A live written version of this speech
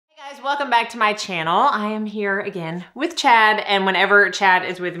Guys, welcome back to my channel. I am here again with Chad, and whenever Chad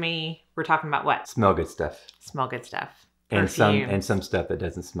is with me, we're talking about what? Smell good stuff. Smell good stuff. And some stuff that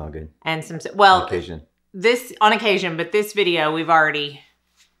doesn't smell good. And some, well, on occasion. On occasion, but this video we've already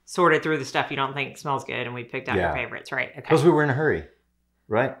sorted through the stuff you don't think smells good, and we picked out your favorites, right? Okay. Because we were in a hurry,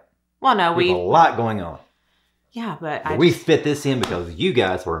 right? Well, no, we have a lot going on. Yeah, but we fit this in because you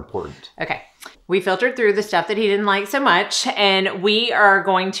guys were important. Okay. We filtered through the stuff that he didn't like so much, and we are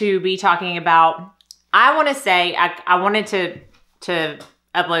going to be talking about, I want to say, I wanted to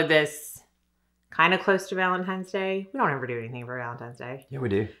upload this kind of close to Valentine's Day. We don't ever do anything for Valentine's Day. Yeah, we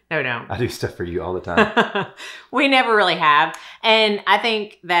do. No, we don't. I do stuff for you all the time. We never really have. And I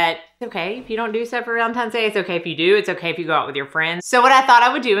think that it's okay if you don't do stuff for Valentine's Day. It's okay if you do. It's okay if you go out with your friends. So what I thought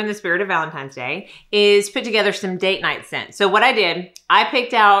I would do in the spirit of Valentine's Day is put together some date night scents. So what I did, I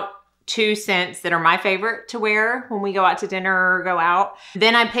picked out 2 scents that are my favorite to wear when we go out to dinner or go out.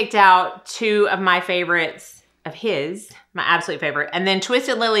 Then I picked out 2 of my favorites of his, my absolute favorite. And then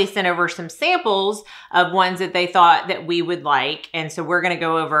Twisted Lily sent over some samples of ones that they thought that we would like. And so we're gonna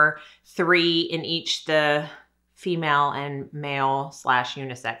go over 3 in each the female and male /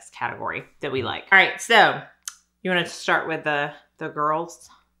 unisex category that we like. All right, so you wanna start with the girls'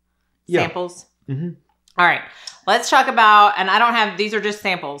 samples? Mm-hmm. All right, let's talk about, and I don't have, these are just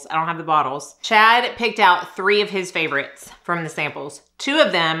samples. I don't have the bottles. Chad picked out 3 of his favorites from the samples. 2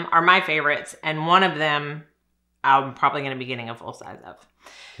 of them are my favorites, and 1 of them I'm probably gonna be getting a full size of.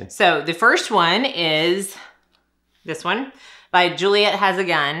 Okay. So the first one is this one by Juliet Has a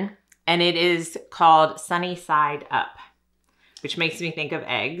Gun, and it is called Sunny Side Up, which makes me think of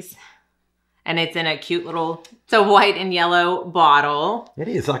eggs. And it's in a cute little, it's a white and yellow bottle. It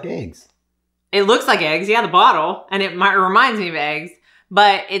is like eggs. It looks like eggs, yeah, the bottle, and it reminds me of eggs,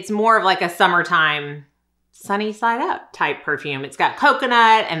 but it's more of like a summertime sunny side up type perfume. It's got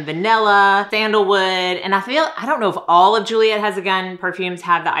coconut and vanilla, sandalwood, and I don't know if all of Juliet Has a Gun perfumes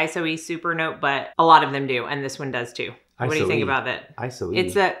have the ISO-E super note, but a lot of them do, and this one does too. What do you think about that? ISO-E.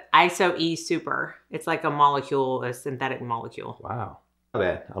 It's a ISO-E super. It's like a molecule, a synthetic molecule. Wow. Not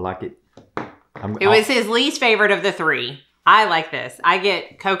bad. I like it. It was his least favorite of the 3. I like this. I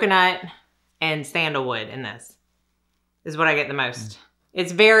get coconut and sandalwood in this. Is what I get the most.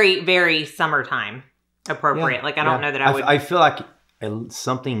 It's very, very summertime appropriate. Yeah, like I don't know that I would. I feel like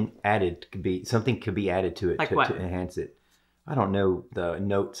something could be added to it like to enhance it. I don't know the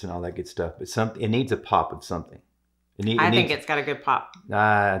notes and all that good stuff, but it needs a pop of something. I think it's got a good pop.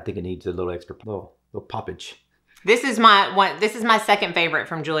 I think it needs a little extra, little poppage. This is my one. This is my second favorite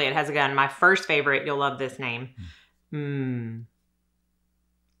from Juliet Has a Gun. My first favorite, you'll love this name.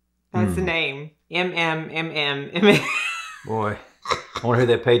 That's the name. M. Boy, I wonder who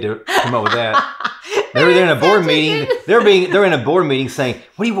they paid to come up with that. They're in a board meeting. They're in a board meeting saying,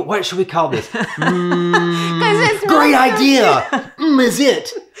 "What should we call this?" Great idea. Is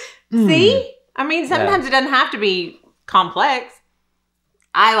it? See, I mean, sometimes it doesn't have to be complex.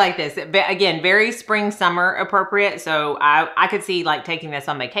 I like this. Again, very spring summer appropriate. So I could see like taking this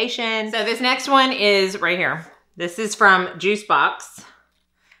on vacation. So this next one is right here. This is from Juicebox.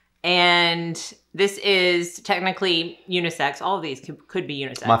 And this is technically unisex. All of these could be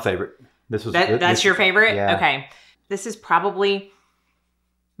unisex. My favorite. That's your favorite? Yeah. Okay. This is probably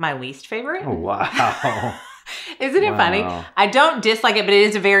my least favorite. Oh, wow. Isn't it funny? I don't dislike it, but it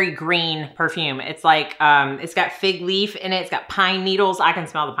is a very green perfume. It's like, it's got fig leaf in it. It's got pine needles. I can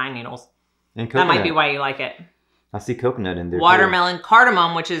smell the pine needles. And coconut. That might be why you like it. I see coconut in there. Watermelon,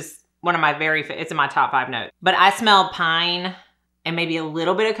 cardamom, which is one of my it's in my top 5 notes. But I smell pine and maybe a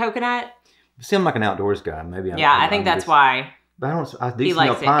little bit of coconut. See, I'm like an outdoors guy. Maybe. I think that's why. But I do he smell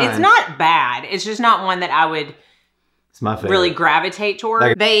likes pine. It's not bad. It's just not one that I would really gravitate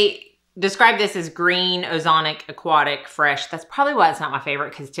toward. They describe this as green, ozonic, aquatic, fresh. That's probably why it's not my favorite,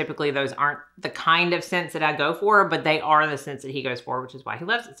 because typically those aren't the kind of scents that I go for, but they are the scents that he goes for, which is why he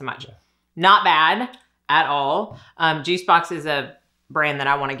loves it so much. Yeah. Not bad at all. Juicebox is a brand that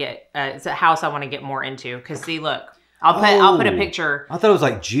I want to get. It's a house I want to get more into, because see, look. I'll put a picture. I thought it was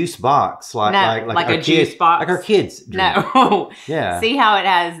like juice box, like a juice box, like our kids drink. No, yeah. See how it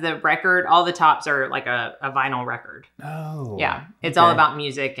has the record? All the tops are like a vinyl record. Oh, yeah. It's all about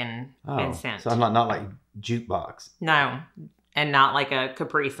music and scent. So I'm not like jukebox. No, and not like a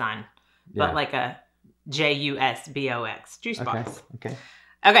Capri Sun, but like a JUSBOX juice box.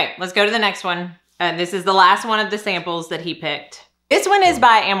 Okay. Let's go to the next one. This is the last one of the samples that he picked. This one is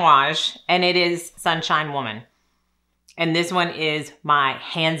by Amouage, and it is Sunshine Woman. And this one is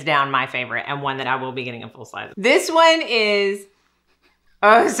hands down my favorite, and one that I will be getting a full size. This one is,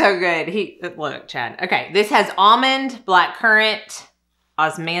 oh, so good. Look, Chad. Okay, this has almond, black currant,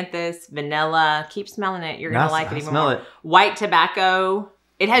 osmanthus, vanilla. Keep smelling it. You're going to like it even more. It. White tobacco.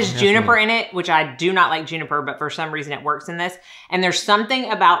 It has juniper in it, which I do not like juniper, but for some reason it works in this. And there's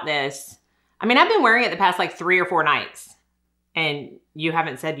something about this. I mean, I've been wearing it the past like 3 or 4 nights, and you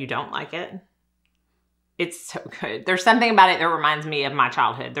haven't said you don't like it. It's so good. There's something about it that reminds me of my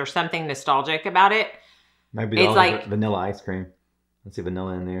childhood. There's something nostalgic about it. Maybe it's like vanilla ice cream. Let's see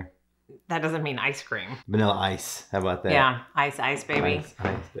vanilla in there. That doesn't mean ice cream. Vanilla ice. How about that? Yeah, ice, baby.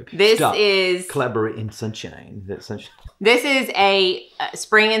 Ice, baby. This is collaborate in sunshine. That sunshine. This is a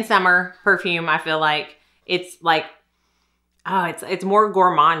spring and summer perfume. I feel like it's like, oh, it's more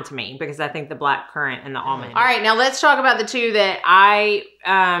gourmand to me because I think the black currant and the almond. All right, now let's talk about the 2 that I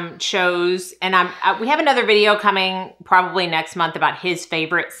chose. And we have another video coming probably next month about his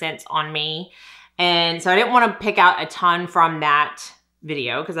favorite scents on me. And so I didn't want to pick out a ton from that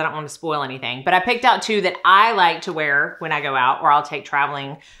video because I don't want to spoil anything. But I picked out 2 that I like to wear when I go out or I'll take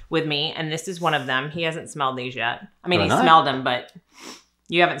traveling with me. And this is one of them. He hasn't smelled these yet. I mean, he smelled them, but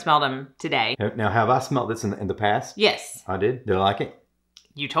you haven't smelled them today. Now, have I smelled this in the past? Yes. I did? Did I like it?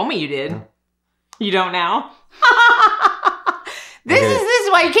 You told me you did. Yeah. You don't now? This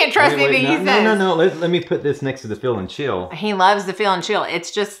is why you can't trust anything he says. No. Let me put this next to the Feel and Chill. He loves the Feel and Chill. It's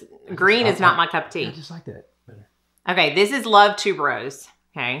just, green is not my cup of tea. I just like that better. Okay, this is Love Tuberose.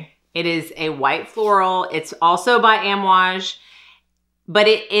 Okay. It is a white floral. It's also by Amouage, but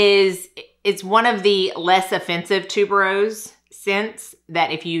it's one of the less offensive tuberose scents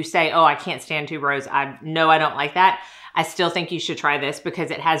that if you say, oh, I can't stand tuberose, I don't like that. I still think you should try this because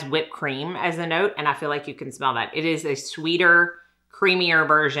it has whipped cream as a note, and I feel like you can smell that. It is a sweeter, creamier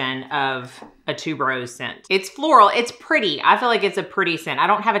version of a tuberose scent. It's floral. It's pretty. I feel like it's a pretty scent. I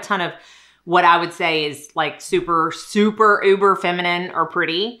don't have a ton of what I would say is like super, super uber feminine or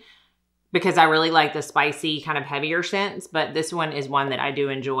pretty because I really like the spicy kind of heavier scents, but this one is one that I do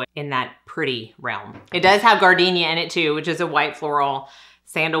enjoy in that pretty realm. It does have gardenia in it too, which is a white floral,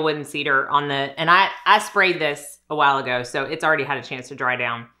 sandalwood and cedar on the, and I sprayed this a while ago, so it's already had a chance to dry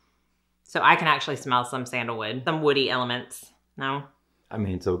down. So I can actually smell some sandalwood, some woody elements. No? I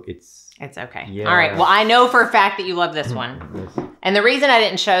mean, so it's okay. Yeah. All right. Well, I know for a fact that you love this one. Yes. And the reason I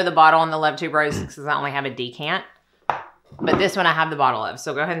didn't show the bottle on the Love Tuberose is because I only have a decant. But this one I have the bottle of.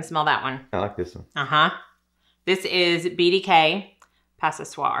 So go ahead and smell that one. I like this one. Uh-huh. This is BDK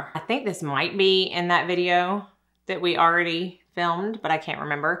Passoir. I think this might be in that video that we already filmed, but I can't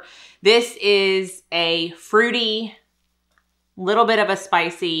remember. This is a fruity, little bit of a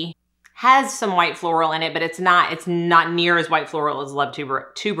spicy, has some white floral in it, but it's not near as white floral as Love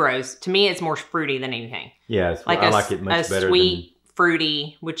Tuberose. To me, it's more fruity than anything. Yeah, I like it much better. Sweet,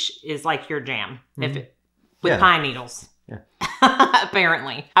 fruity, which is like your jam, with pine needles. Yeah.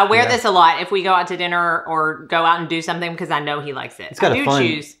 Apparently. I wear this a lot if we go out to dinner or go out and do something because I know he likes it. It's got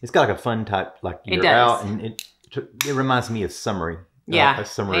it's got like a fun type, like you're out and it reminds me of summery. Yeah.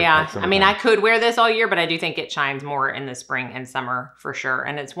 Summer. I mean, I could wear this all year, but I do think it shines more in the spring and summer for sure.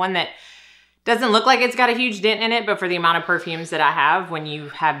 And it's one that doesn't look like it's got a huge dent in it, but for the amount of perfumes that I have, when you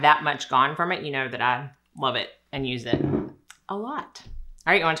have that much gone from it, you know that I love it and use it a lot.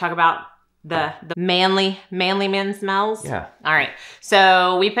 All right, you want to talk about the manly men smells? Yeah. All right.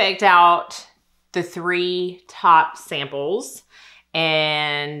 So we picked out the 3 top samples.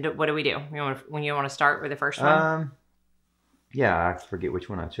 And what do we do? You want to start with the first one? Yeah, I forget which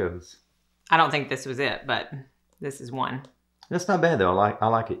one I chose. I don't think this was it, but this is one. That's not bad though. I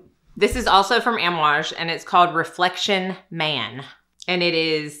like it. This is also from Amouage, and it's called Reflection Man. And it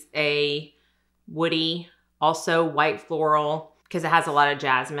is a woody, also white floral, because it has a lot of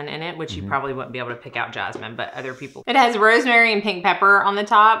jasmine in it, which you probably wouldn't be able to pick out jasmine, but other people. It has rosemary and pink pepper on the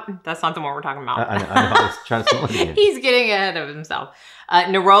top. That's not the one we're talking about. I know. I was trying to smell it again. He's getting ahead of himself.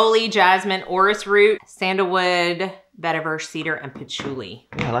 Neroli, jasmine, orris root, sandalwood, vetiver, cedar, and patchouli.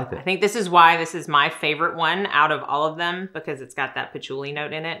 Yeah, I like that. I think this is why this is my favorite one out of all of them, because it's got that patchouli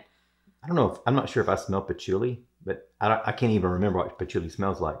note in it. I don't know. I'm not sure if I smell patchouli, but I can't even remember what patchouli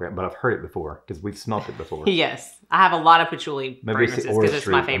smells like, right? But I've heard it before because we've smelled it before. Yes. I have a lot of patchouli Maybe it's fragrances because it's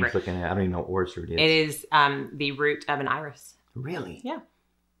my favorite. I don't even know what orris root is. It is the root of an iris. Really? Yeah.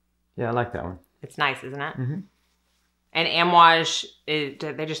 Yeah, I like that one. It's nice, isn't it? Mm-hmm. And Amouage,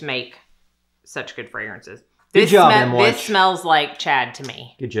 they just make such good fragrances. Good job, Amouage. This smells like Chad to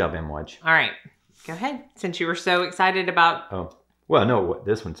me. Good job, Amouage. All right. Go ahead. Since you were so excited about... Oh. Well, I know what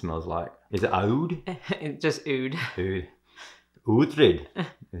this one smells like. Is it oud? Just oud. Oud. Oudred.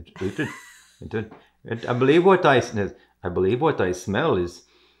 I believe what I smell is...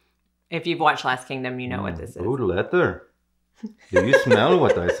 If you've watched Last Kingdom, you know what this is. Oud leather. Do you smell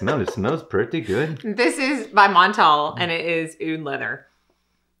what I smell? It smells pretty good. This is by Montal, and it is oud leather.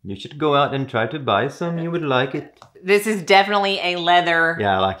 You should go out and try to buy some. You would like it. This is definitely a leather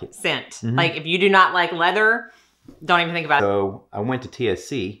I like it. scent. Like if you do not like leather, don't even think about it. So I went to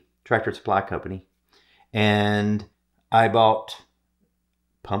TSC, Tractor Supply Company, and I bought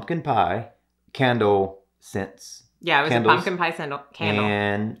pumpkin pie candle scents. Yeah, it was a pumpkin pie candle.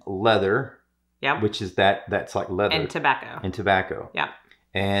 And leather. Yeah. Which is that's like leather. And tobacco. And tobacco. Yeah.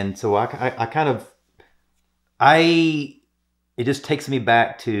 And so it just takes me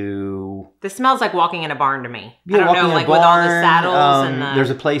back to... This smells like walking in a barn to me. Yeah, I don't know, like with all the saddles and the...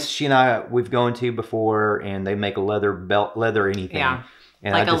 There's a place she and I, we've gone to before, and they make a leather belt, leather anything. Yeah.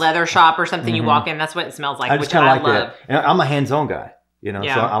 And like a leather shop or something you walk in, that's what it smells like, which I love. That. And I'm a hands-on guy, you know,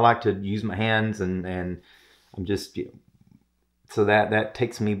 Yeah. so I like to use my hands and I'm just... So that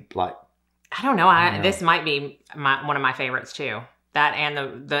takes me like... I don't know. This might be one of my favorites too. That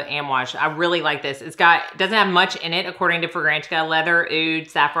and the Amouage. I really like this. Doesn't have much in it according to Fragrantica. Leather, oud,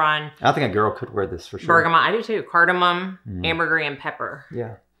 saffron. I think a girl could wear this for sure. Bergamot. I do too. Cardamom, ambergris, and pepper.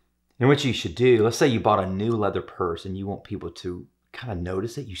 Yeah. And what you should do, let's say you bought a new leather purse and you want people to kind of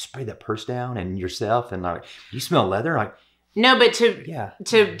notice it. You spray that purse down and yourself and like, you smell leather? Like, no, but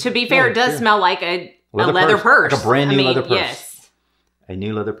to be fair, it does smell like a leather purse. Like a brand new leather purse. Yes. A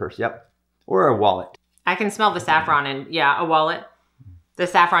new leather purse. Yep. Or a wallet. I can smell the saffron and a wallet. The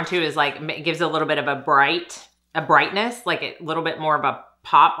saffron too is like, it gives a little bit of a brightness, like a little bit more of a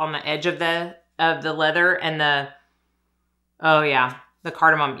pop on the edge of the leather and the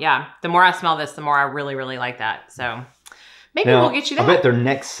cardamom. Yeah. The more I smell this, the more I really, really like that. So maybe we'll get you that. I bet their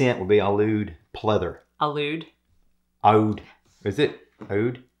next scent will be oud pleather. Oud? Oud. Is it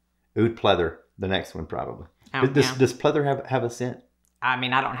oud? Oud pleather. The next one probably. Oh, does pleather have a scent? I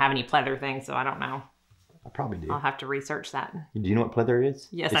mean, I don't have any pleather things, so I don't know. I probably do. I'll have to research that. Do you know what pleather is?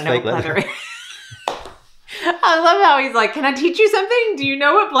 Yes, I know what pleather is. I love how he's like, can I teach you something? Do you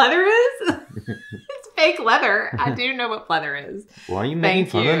know what pleather is? It's fake leather. I do know what pleather is. Why are you making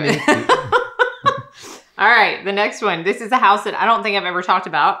fun of me? All right, the next one. This is a house that I don't think I've ever talked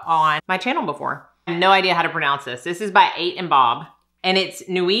about on my channel before. I have no idea how to pronounce this. This is by 8 and Bob, and it's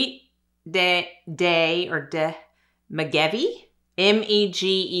Nuit de Megevie.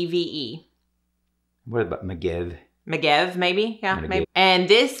 Megeve. What about Megeve? Megeve, maybe? Yeah, maybe. And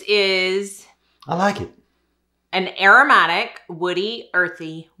this is... I like it. An aromatic, woody,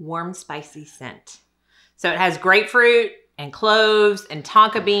 earthy, warm, spicy scent. So it has grapefruit and cloves and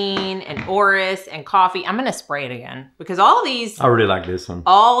tonka bean and orris and coffee. I'm going to spray it again because all these... I really like this one.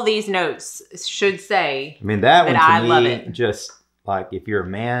 All these notes should say I mean, that one to I me, love it. Just like if you're a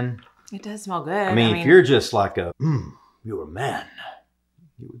man... It does smell good. I mean, if you're just like you're a man,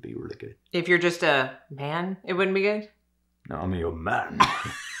 it would be really good. If you're just a man, it wouldn't be good? No, I mean, you're a man.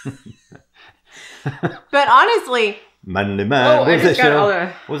 But honestly... Manly Man. What was that show?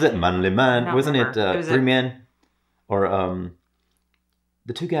 What was it? Manly Man. Wasn't remember. it Three Men? Or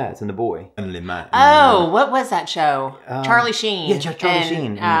the two guys and the boy. Manly Man. Oh, what was that show? Charlie Sheen. Yeah, Charlie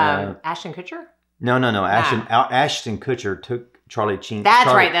Sheen. Ashton Kutcher? No. Ashton Kutcher took Charlie Sheen.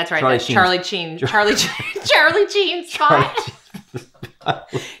 That's right. Charlie Sheen. Charlie Sheen's spot.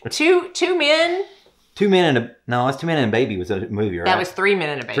 Two men. 2 Men and a... No, it's 2 Men and a Baby was a movie, right? That was 3 Men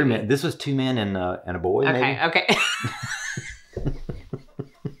and a Baby. 3 Men. This was 2 men and a boy, maybe? Okay.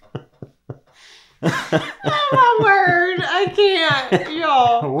 Oh, my word. I can't.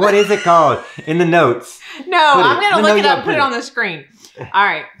 Y'all. What is it called? In the notes. No, I'm going to look it up and put it on the screen. All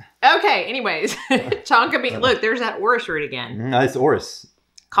right. Okay, anyways. Tonka bean. Look, there's that orris root again. No, it's orris.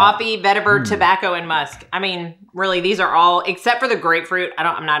 Coffee, vetiver, tobacco, and musk. I mean, really, these are all, except for the grapefruit.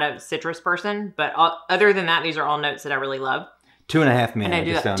 I'm not a citrus person, but other than that, these are all notes that I really love. 2.5 Men. And I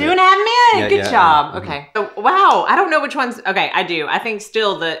do that. 2.5 Men. Good job. Okay. So, wow. I don't know which ones. Okay, I do. I think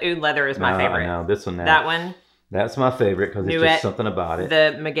still the oud leather is my favorite. No, this one. That one. That's my favorite because it's just something about it.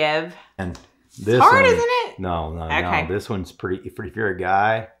 The Megeve. And this it's hard, one, isn't it? No. This one's pretty. If you're a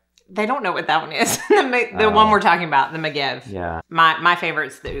guy. They don't know what that one is. The one we're talking about, the Megeve. Yeah. My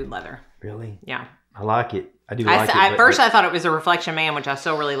favorite's the oud leather. Really? Yeah. I like it. I do like it. At first, I thought it was a Reflection Man, which I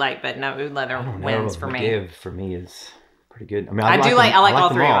still really like, but no, oud leather wins for me. Megeve for me is pretty good. I mean, I like all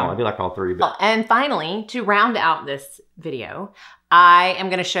three of them. I do like all three. But... And finally, to round out this video, I am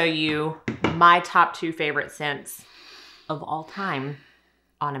going to show you my top 2 favorite scents of all time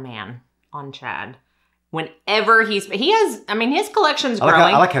on a man, on Chad. Whenever he has, I mean, his collection's growing.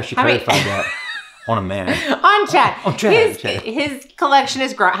 I like how she clarified that. On a man. On Chad. On Chad. His collection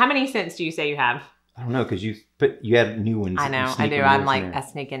is growing. How many scents do you say you have? I don't know, because you had new ones. I know, I do. I'm like, I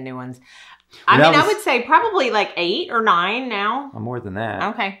sneak in new ones. I mean, I would say probably like 8 or 9 now. More than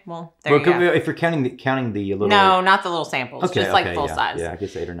that. Okay, well, there you go. If you're counting the little... No, not the little samples. Okay, just like full size. Yeah, I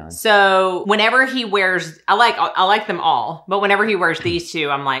guess 8 or 9. So whenever he wears, I like them all, but whenever he wears these two,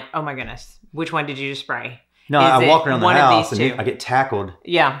 I'm like, oh my goodness, which one did you just spray? No, I walk around the house and I get tackled.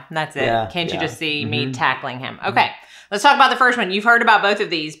 Yeah, that's it. Yeah, Can't you just see me tackling him? Okay, let's talk about the first one. You've heard about both of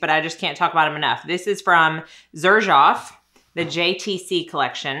these, but I just can't talk about them enough. This is from Xerjoff, the JTC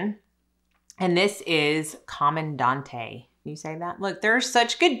collection. And this is Commandante. You say that? Look, there's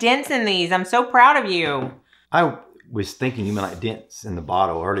such good dents in these. I'm so proud of you. I was thinking you meant like dents in the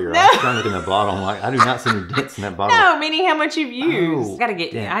bottle earlier. No. I was trying to look in the bottle. I'm like, I do not see any dents in that bottle. No, meaning how much you've used. Oh, I gotta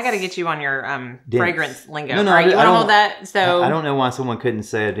get you on your fragrance lingo. No, All right, you want to hold that? So I don't know why someone couldn't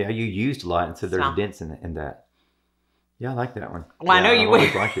say, yeah, you used a lot and said there's dents in that. Yeah, I like that one. Well, I know you wear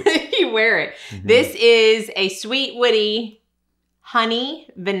it. You wear it. This is a sweet, woody honey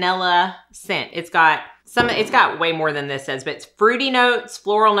vanilla scent. It's got way more than this says, but it's fruity notes,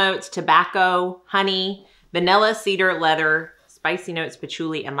 floral notes, tobacco, honey, vanilla, cedar, leather, spicy notes,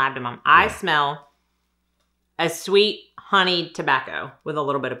 patchouli, and labdanum. I smell a sweet honey tobacco with a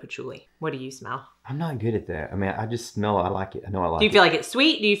little bit of patchouli. What do you smell? I'm not good at that. I mean, I just smell it. I like it. I know I like it. Do you feel like it's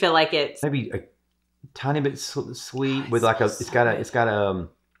sweet? Do you feel like it's maybe a tiny bit sweet with like it's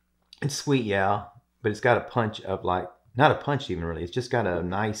sweet, yeah, but it's got a punch of like, not a punch even really. It's just got a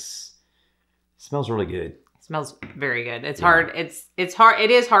nice, it smells really good. It smells very good. It's hard. It's hard. It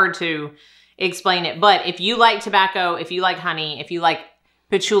is hard to explain it. But if you like tobacco, if you like honey, if you like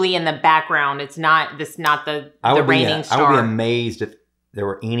patchouli in the background, it's not the reigning star. I would be amazed if there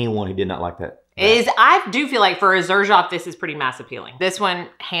were anyone who did not like that. I do feel like for a Xerjoff, this is pretty mass appealing. This one,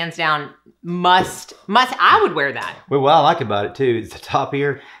 hands down, must. I would wear that. Well, what I like about it too is the top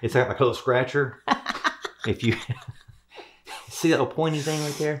here. It's like a little scratcher. If you see that little pointy thing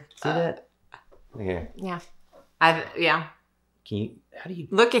right there, see that? Okay. Yeah. Can you? How do you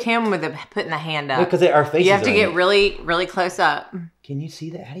look at him with putting the hand up? Because our faces. You have to get really, really close up. Can you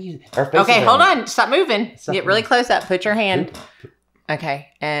see that? How do you? Our faces. Okay, hold on. Stop moving. Get really close up. Put your hand. Okay,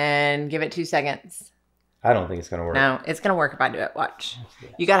 and give it 2 seconds. I don't think it's gonna work. No, it's gonna work if I do it. Watch.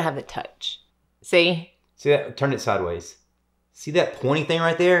 You gotta have the touch. See? See that? Turn it sideways. See that pointy thing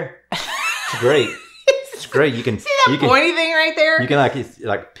right there? It's great. It's great. You can see that pointy thing right there. You can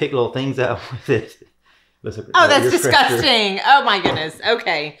like pick little things out with it. Oh, that's disgusting. Oh my goodness.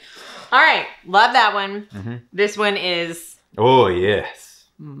 Okay. All right. Love that one. This one is. Oh yes.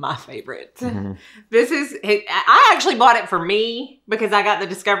 My favorite. This is. I actually bought it for me because I got the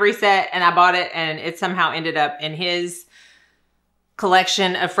Discovery set and I bought it and it somehow ended up in his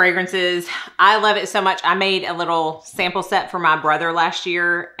collection of fragrances. I love it so much. I made a little sample set for my brother last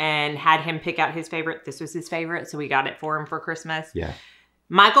year and had him pick out his favorite. This was his favorite, so we got it for him for Christmas. Yeah.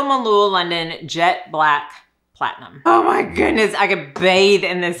 Michael Malul London Jet Black Platinum. Oh my goodness, I could bathe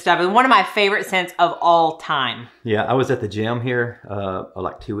in this stuff. It's one of my favorite scents of all time. Yeah, I was at the gym here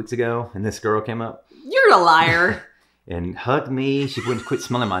like 2 weeks ago, and this girl came up. You're a liar. And hugged me. She wouldn't quit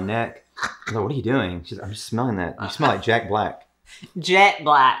smelling my neck. I was like, what are you doing? She's like, I'm just smelling that. You smell like Jack Black. Jet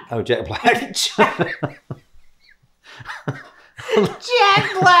Black. Oh, Jet Black. Jack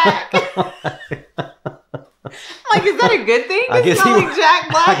Black. Like, is that a good thing? I guess smell like Jack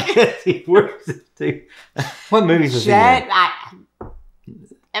Black? I guess he works it too. What movies was he in?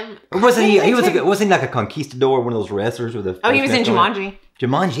 Wasn't he like a conquistador, one of those wrestlers with a? Oh, he was in Jumanji.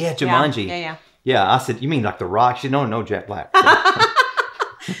 Jumanji, yeah, Jumanji. Yeah. Yeah, I said, you mean like The Rock? She said, no, Jack Black.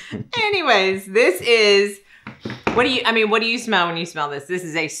 So. Anyways, this is. What do you smell when you smell this? This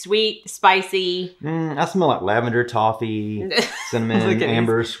is a sweet, spicy. I smell like lavender, toffee, cinnamon,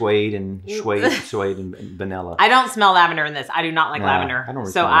 amber, suede, and vanilla. I don't smell lavender in this. I do not like lavender. I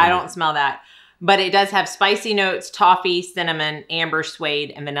don't smell that. But it does have spicy notes, toffee, cinnamon, amber,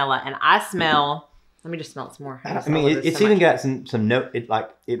 suede, and vanilla. And I smell. Let me just smell it some more. I mean, it's even got some note.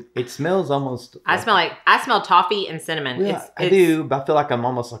 It smells almost. I smell toffee and cinnamon. Yeah, I do, but I feel like I'm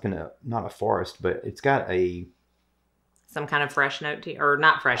almost like in not a forest, but it's got some kind of fresh note to you, or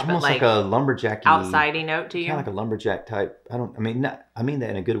not fresh, almost but like a lumberjacky, outsidey note to you. Kind of like a lumberjack type. I mean that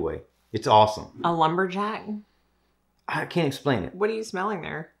in a good way. It's awesome. A lumberjack? I can't explain it. What are you smelling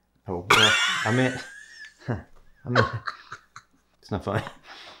there? Oh, well, I meant, it's not funny.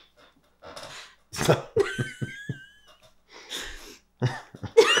 So.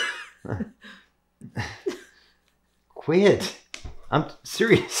 Quit. I'm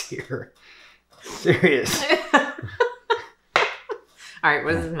serious here. Serious. All right,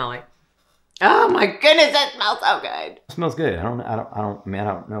 what does it smell like? Oh my goodness, that smells so good. It smells good. I don't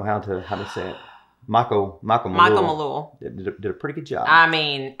know how to say it. Michael Malul. did a pretty good job. I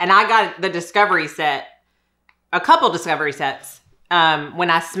mean, and I got the discovery set, a couple discovery sets. When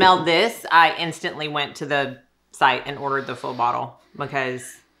I smelled this, I instantly went to the site and ordered the full bottle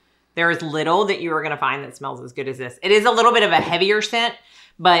because there is little that you are going to find that smells as good as this. It is a little bit of a heavier scent,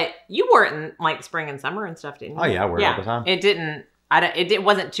 but you wore it in like spring and summer and stuff, didn't you? Oh yeah, I wear it all the time. It didn't. It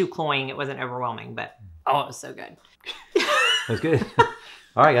wasn't too cloying. It wasn't overwhelming, but it was so good. It was good.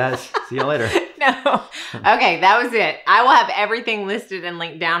 All right, guys. See y'all later. No. Okay, that was it. I will have everything listed and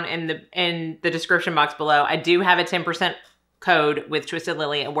linked down in the description box below. I do have a 10% code with Twisted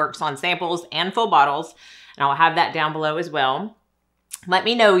Lily. It works on samples and full bottles, and I'll have that down below as well. Let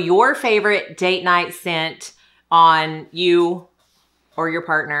me know your favorite date night scent on you or your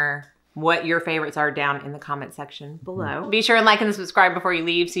partner, what your favorites are down in the comment section below. Be sure and like and subscribe before you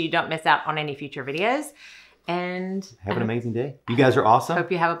leave so you don't miss out on any future videos. And have an amazing day. You guys are awesome.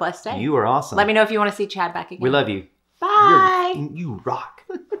 Hope you have a blessed day. You are awesome. Let me know if you want to see Chad back again. We love you. Bye. You rock.